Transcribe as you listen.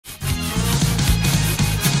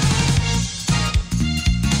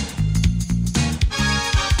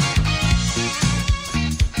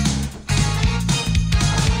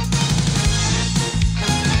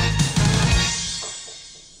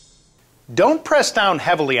Don't press down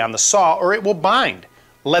heavily on the saw or it will bind.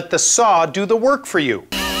 Let the saw do the work for you.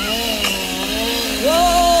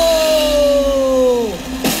 Whoa!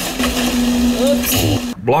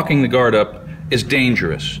 Oops. Blocking the guard up is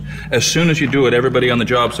dangerous. As soon as you do it, everybody on the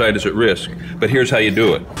job site is at risk. But here's how you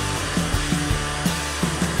do it.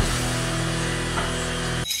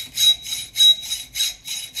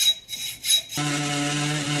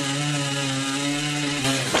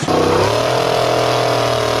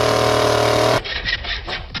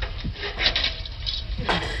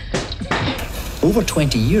 Over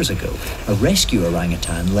 20 years ago, a rescue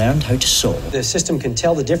orangutan learned how to saw. The system can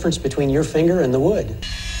tell the difference between your finger and the wood.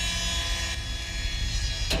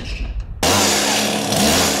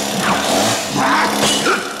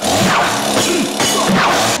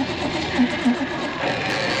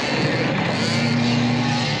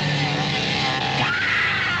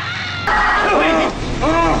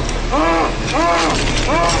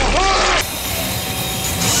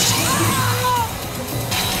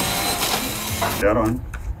 That on,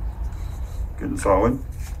 good and solid,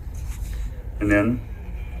 and then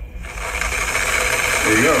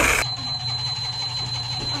there you go.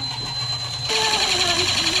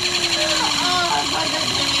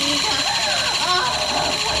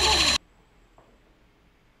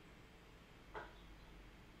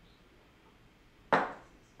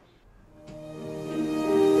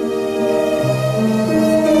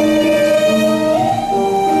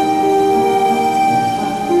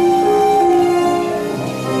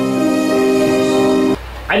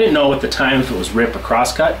 I didn't know at the time if it was rip or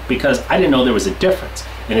crosscut because I didn't know there was a difference.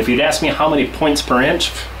 And if you'd asked me how many points per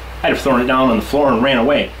inch, I'd have thrown it down on the floor and ran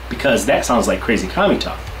away because that sounds like crazy commie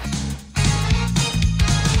talk.